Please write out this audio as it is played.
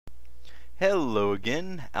Hello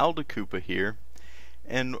again, Alda Koopa here,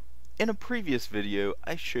 and in a previous video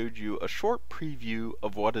I showed you a short preview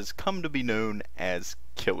of what has come to be known as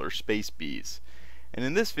killer space bees. And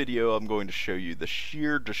in this video I'm going to show you the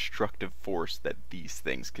sheer destructive force that these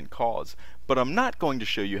things can cause, but I'm not going to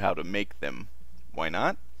show you how to make them. Why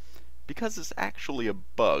not? Because it's actually a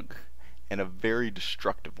bug, and a very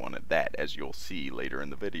destructive one at that, as you'll see later in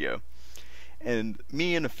the video. And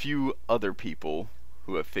me and a few other people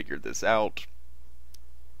who have figured this out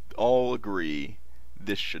all agree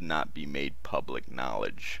this should not be made public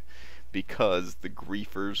knowledge, because the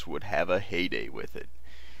griefers would have a heyday with it.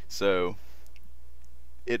 So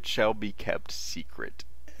it shall be kept secret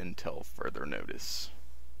until further notice.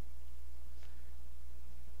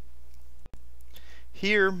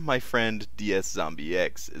 Here, my friend DS Zombie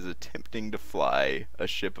X is attempting to fly a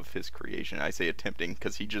ship of his creation. I say attempting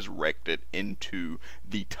because he just wrecked it into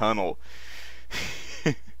the tunnel.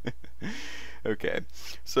 Okay,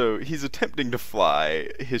 so he's attempting to fly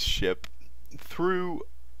his ship through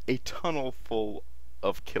a tunnel full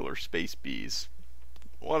of killer space bees.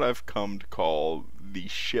 What I've come to call the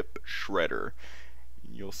ship shredder.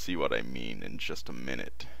 You'll see what I mean in just a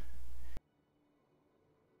minute.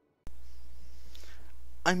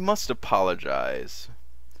 I must apologize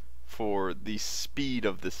for the speed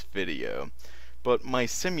of this video, but my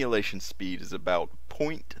simulation speed is about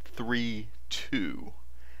 0.32.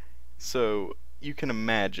 So you can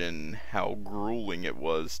imagine how grueling it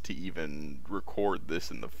was to even record this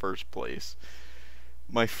in the first place.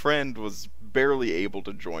 My friend was barely able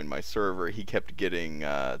to join my server. He kept getting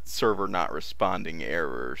server not responding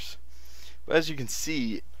errors. But as you can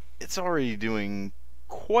see, it's already doing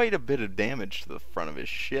quite a bit of damage to the front of his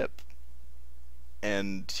ship,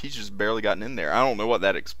 and he's just barely gotten in there. I don't know what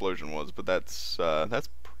that explosion was, but that's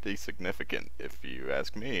pretty significant if you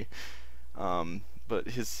ask me. But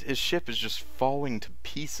his ship is just falling to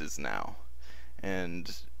pieces now, and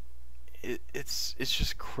it's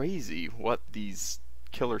just crazy what these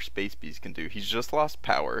killer space bees can do. He's just lost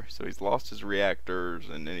power, so he's lost his reactors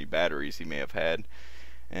and any batteries he may have had,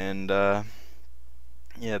 and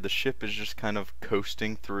yeah, the ship is just kind of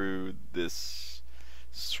coasting through this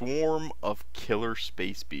swarm of killer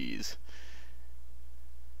space bees.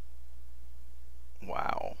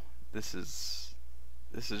 Wow, this is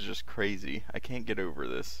just crazy. I can't get over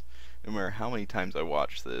this. No matter how many times I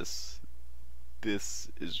watch this, this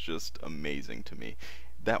is just amazing to me.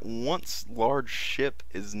 That once large ship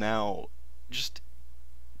is now just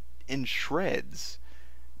in shreds.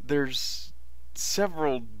 There's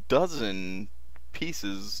several dozen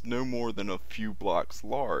pieces no more than a few blocks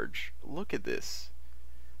large. Look at this.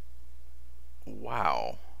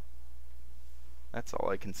 Wow. That's all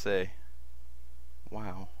I can say.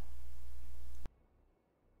 Wow.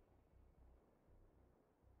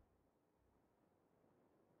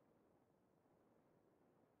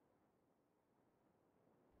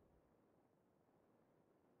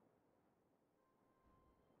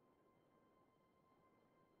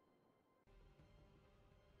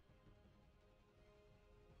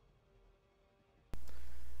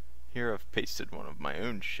 Here I've pasted one of my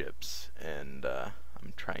own ships, and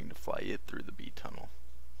I'm trying to fly it through the bee tunnel.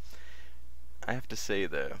 I have to say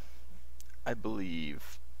though, I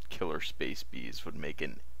believe killer space bees would make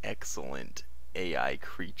an excellent AI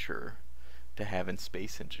creature to have in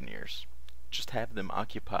space engineers. Just have them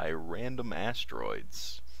occupy random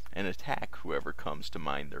asteroids and attack whoever comes to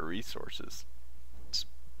mine their resources. It's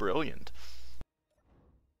brilliant.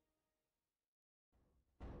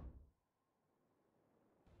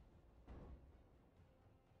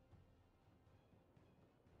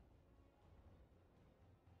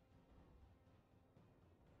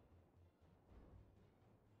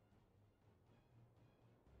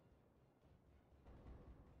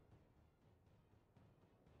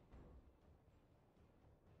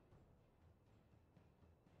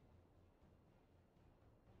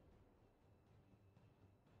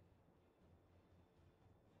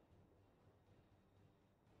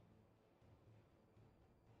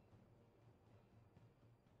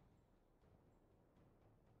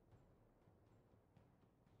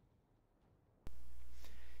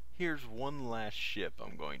 Here's one last ship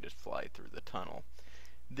I'm going to fly through the tunnel.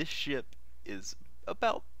 This ship is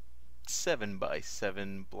about 7 by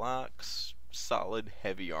 7 blocks, solid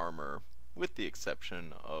heavy armor, with the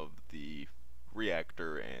exception of the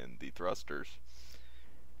reactor and the thrusters.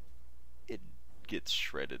 It gets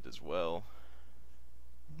shredded as well.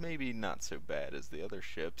 Maybe not so bad as the other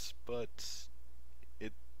ships, but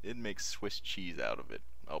it makes Swiss cheese out of it.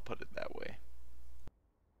 I'll put it that way.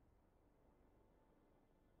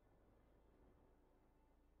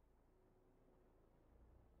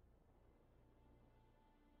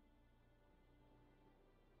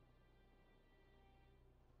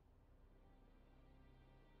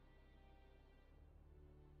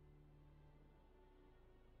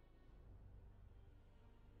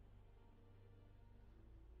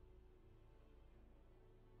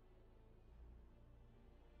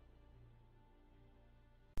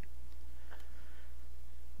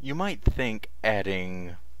 You might think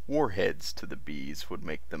adding warheads to the bees would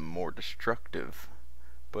make them more destructive,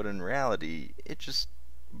 but in reality, it just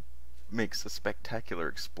makes a spectacular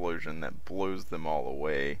explosion that blows them all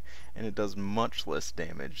away, and it does much less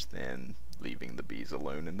damage than leaving the bees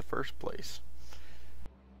alone in the first place.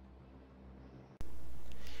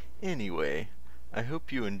 Anyway, I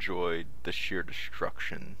hope you enjoyed the sheer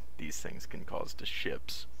destruction these things can cause to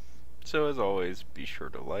ships. So as always, be sure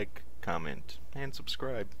to like, comment, and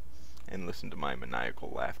subscribe, and listen to my maniacal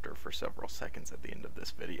laughter for several seconds at the end of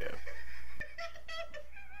this video.